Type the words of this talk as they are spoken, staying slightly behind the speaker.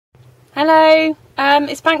Hello,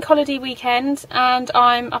 it's bank holiday weekend and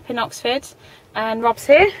I'm up in Oxford and Rob's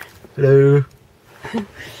here. Hello.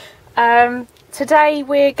 Today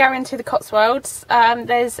we're going to the Cotswolds.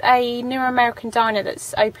 There's a new American diner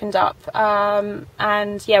that's opened up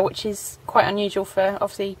and yeah, which is quite unusual for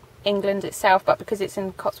obviously England itself, but because it's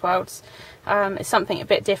in Cotswolds it's something a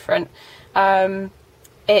bit different.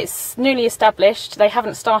 It's newly established. They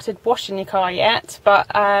haven't started washing your car yet, but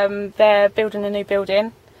they're building a new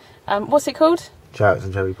building. What's it called? Chariots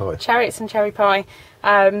and Cherry Pie. Chariots and Cherry Pie.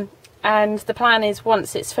 And the plan is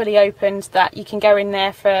once it's fully opened that you can go in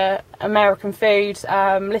there for American food,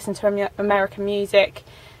 listen to American music,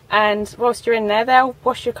 and whilst you're in there they'll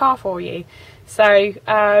wash your car for you. So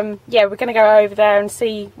yeah, we're going to go over there and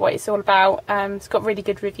see what it's all about. It's got really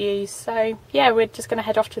good reviews, so yeah, we're just going to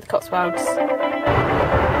head off to the Cotswolds.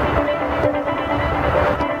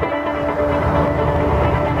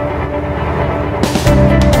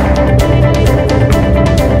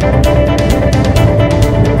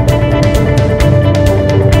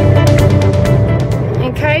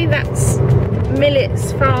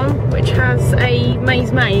 Farm, which has a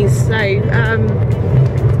maze, so yeah, a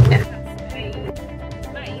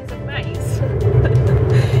maze of maize.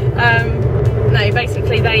 No,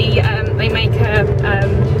 basically they make a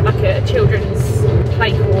like a children's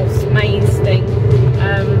play course maze thing,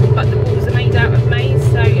 but the walls are made out of maize,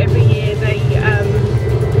 so every year they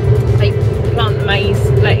plant the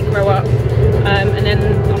maize, let it grow up, and then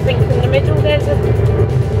I think in the middle there's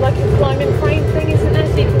like a climbing frame thing, isn't there,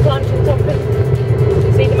 so you can climb to the top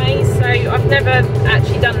and see the maze. So I've never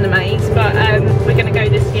actually done the maze, but we're going to go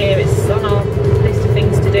this year. It's on our list of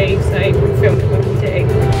things to do, so we'll film it when we do.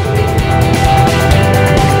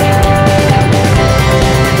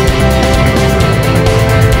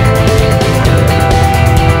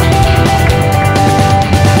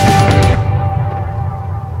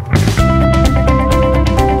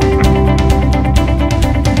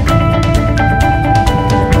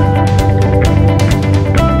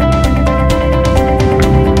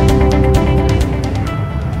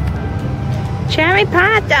 Cherry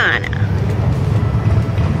Pie Diner.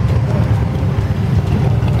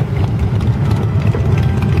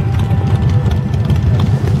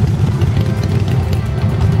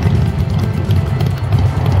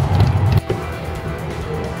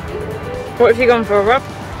 What have you gone for, Rob?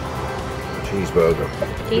 Cheeseburger.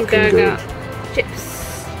 Cheeseburger,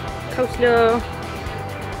 chips, coleslaw,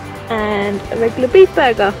 and a regular beef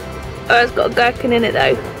burger. Oh, it's got a gherkin in it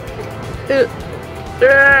though.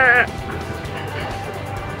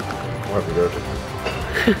 Might be good.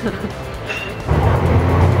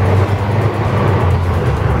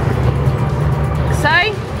 So,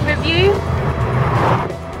 review?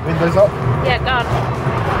 Windows up? Yeah, gone.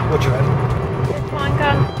 What you had? Fine,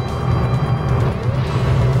 gone.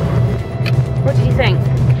 What did you think?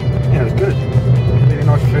 Yeah, it was good. Really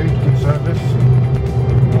nice food, good service.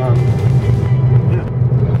 Yeah.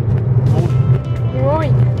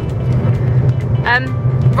 Right.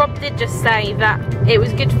 Rob did just say that it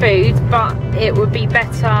was good food, but it would be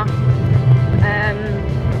better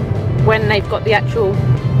when they've got the actual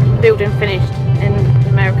building finished in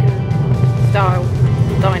American style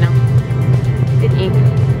diner, didn't you?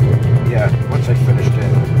 Yeah, once they finished it,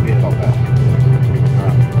 it'll be a lot better.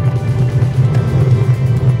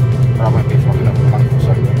 But I won't be for like another month or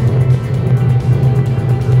so.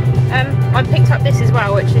 I picked up this as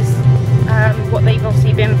well, which is what they've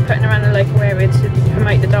obviously been putting around the local area to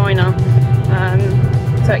promote the diner.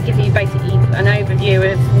 So it gives you basically an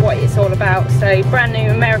overview of what it's all about. So brand new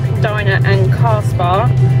American diner and car spa,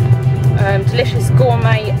 delicious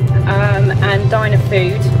gourmet and diner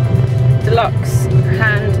food, deluxe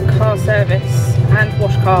hand car service and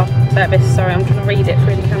wash car service. Sorry, I'm trying to read it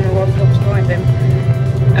through the camera while Rob's driving.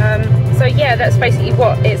 So yeah, that's basically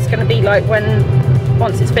what it's going to be like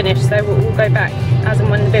once it's finished. So we'll go back as and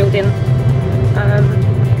when the building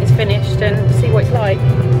is finished and see what it's like.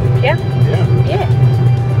 Yeah? Yeah. Yeah.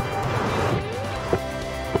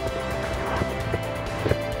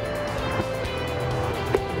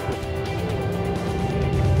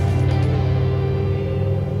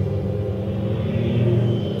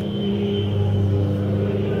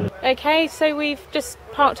 Okay, so we've just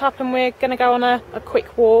parked up and we're going to go on a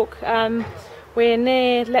quick walk. We're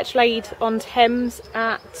near Lechlade-on-Thames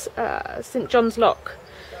at St John's Lock.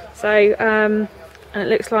 So, and it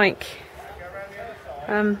looks like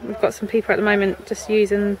we've got some people at the moment just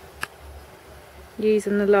using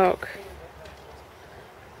the lock.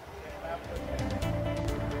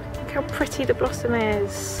 Look how pretty the blossom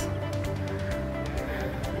is.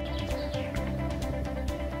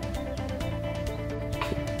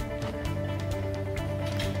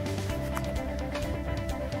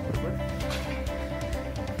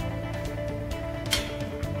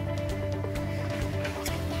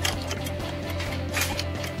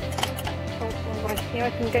 you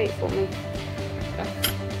open the gate for me?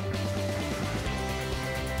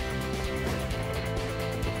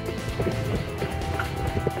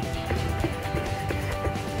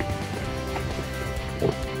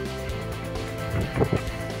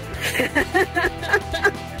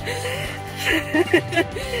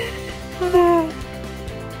 Oh,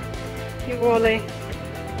 you Wally.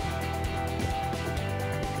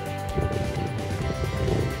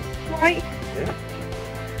 Right. Yeah.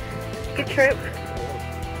 Good trip.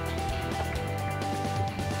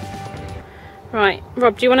 Right,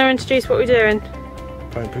 Rob, do you want to introduce what we're doing?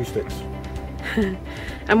 Playing poo sticks.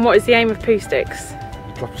 And what is the aim of poo sticks?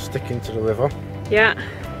 Drop a stick into the river, Yeah.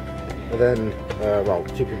 and then, well,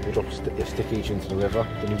 2 people drop a stick each into the river,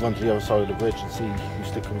 then you run to the other side of the bridge and see whose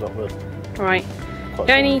stick comes up first. Right. Quite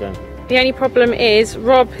The a only, fun game. the only problem is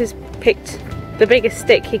Rob has picked the biggest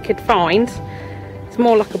stick he could find. It's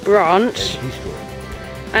more like a branch. Yeah, useful.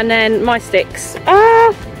 And then my sticks.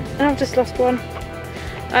 Ah! And I've just lost one.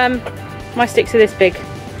 My sticks are this big.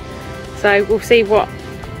 So we'll see what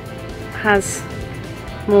has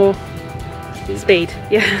more speed.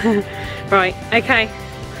 Yeah. Right, okay.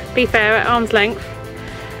 Be fair, at arm's length.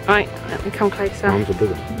 Right, let me come closer. Arms are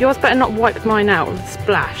bigger. Yours better not wipe mine out with a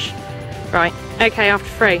splash. Right, okay, after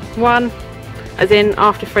 3. 1, as in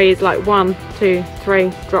after 3 is like 1, 2, 3,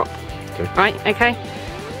 drop. Okay. Right, okay.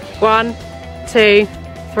 1, 2,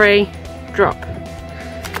 3, drop.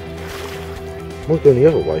 Mine's going the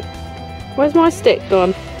other way. Where's my stick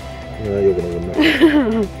gone? No, you're going to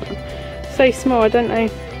win that. So small, I don't know.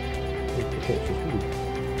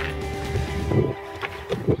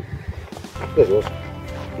 There it was.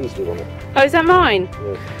 Easily won it. Oh, is that mine?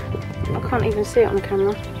 Yeah. I can't even see it on the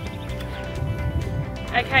camera.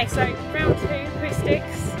 Okay, so round 2, poo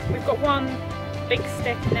sticks. We've got 1 big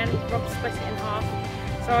stick and then Rob split it in half.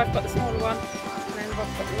 So I've got the smaller one and then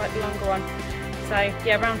Rob's got like the longer one. So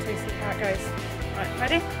yeah, round 2, see how it goes. Right,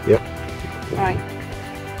 ready? Yep. Right.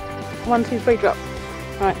 1, 2, 3, drop.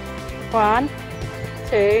 Right. 1,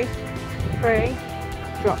 2, 3,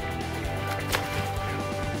 drop.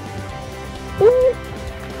 Ooh.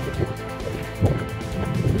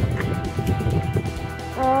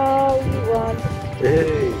 Oh, you won.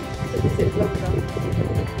 Hey. Because it's longer.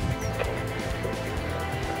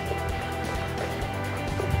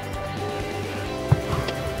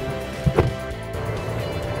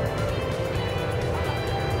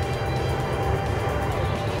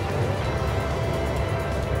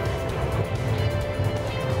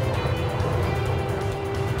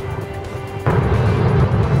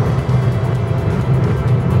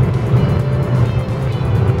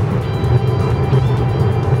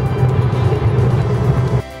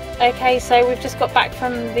 Okay, so we've just got back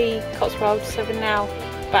from the Cotswolds, so we're now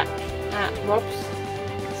back at Rob's.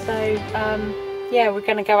 So yeah, we're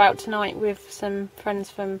going to go out tonight with some friends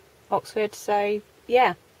from Oxford. So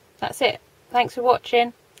yeah, that's it. Thanks for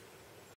watching.